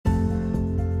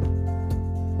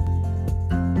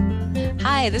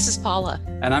Hi, this is Paula.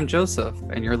 And I'm Joseph,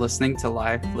 and you're listening to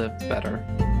Life Lived Better.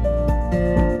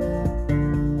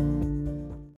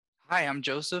 Hi, I'm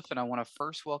Joseph, and I want to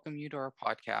first welcome you to our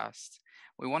podcast.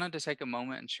 We wanted to take a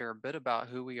moment and share a bit about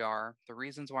who we are, the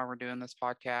reasons why we're doing this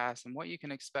podcast, and what you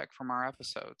can expect from our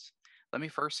episodes. Let me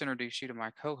first introduce you to my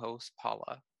co-host,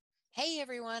 Paula. Hey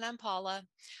everyone, I'm Paula.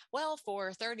 Well,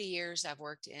 for 30 years, I've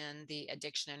worked in the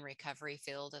addiction and recovery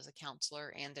field as a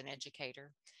counselor and an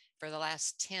educator. For the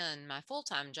last 10, my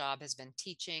full-time job has been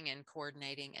teaching and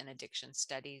coordinating an addiction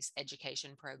studies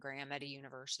education program at a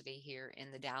university here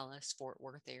in the Dallas-Fort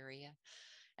Worth area.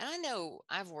 And I know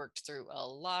I've worked through a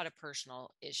lot of personal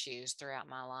issues throughout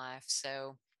my life,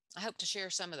 so I hope to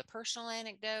share some of the personal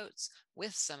anecdotes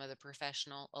with some of the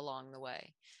professional along the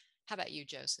way. How about you,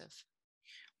 Joseph?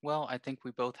 Well, I think we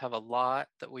both have a lot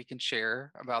that we can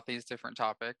share about these different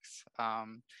topics.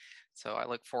 So I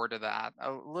look forward to that.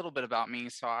 A little bit about me.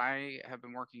 So I have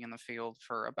been working in the field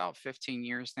for about 15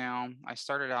 years now. I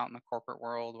started out in the corporate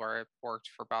world where I worked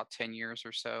for about 10 years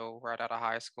or so right out of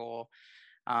high school.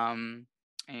 Um,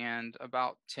 and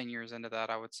about 10 years into that,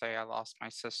 I would say I lost my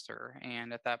sister.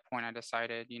 And at that point I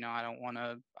decided, I don't want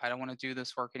to do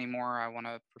this work anymore. I want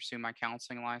to pursue my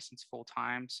counseling license full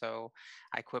time. So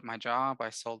I quit my job, I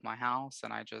sold my house,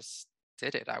 and I just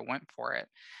did it. I went for it.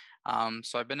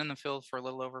 So I've been in the field for a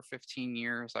little over 15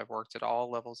 years. I've worked at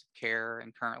all levels of care,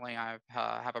 and currently I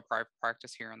have a private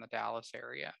practice here in the Dallas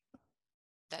area.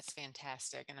 That's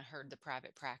fantastic. And I heard the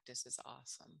private practice is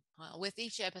awesome. Well, with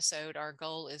each episode, our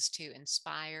goal is to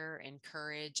inspire,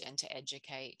 encourage, and to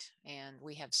educate. And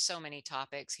we have so many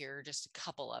topics here, just a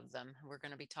couple of them. We're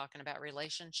going to be talking about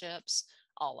relationships,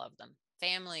 all of them.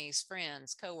 Families,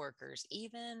 friends, coworkers,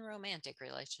 even romantic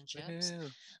relationships,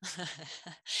 Woohoo.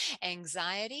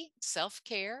 anxiety, self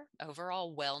care,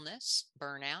 overall wellness,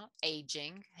 burnout,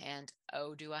 aging, and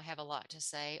oh, do I have a lot to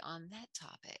say on that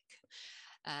topic?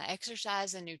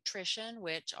 Exercise and nutrition,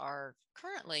 which are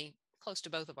currently close to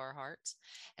both of our hearts.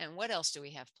 And what else do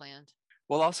we have planned?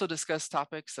 We'll also discuss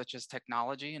topics such as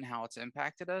technology and how it's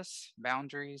impacted us,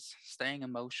 boundaries, staying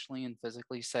emotionally and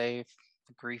physically safe,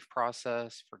 the grief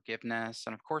process, forgiveness,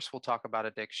 and of course, we'll talk about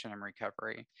addiction and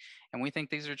recovery. And we think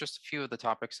these are just a few of the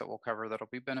topics that we'll cover that'll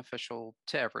be beneficial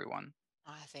to everyone.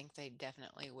 I think they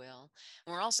definitely will.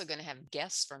 And we're also going to have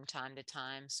guests from time to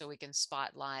time so we can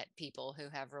spotlight people who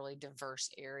have really diverse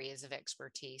areas of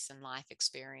expertise and life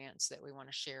experience that we want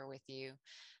to share with you.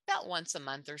 About once a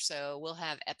month or so, we'll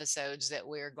have episodes that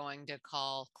we're going to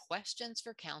call Questions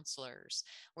for Counselors,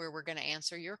 where we're going to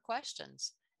answer your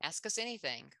questions. Ask us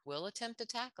anything. We'll attempt to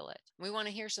tackle it. We want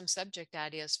to hear some subject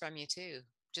ideas from you too.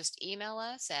 Just email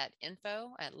us at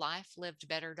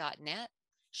info@lifelivedbetter.net.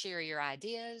 Share your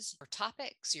ideas, your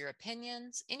topics, your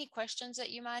opinions, any questions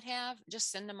that you might have,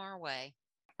 just send them our way.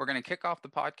 We're going to kick off the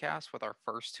podcast with our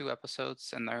first two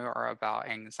episodes, and they are about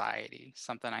anxiety,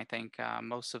 something I think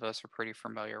most of us are pretty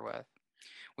familiar with.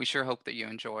 We sure hope that you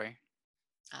enjoy.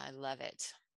 I love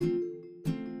it.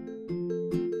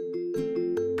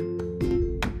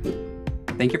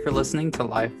 Thank you for listening to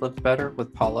Life Lived Better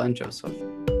with Paula and Joseph.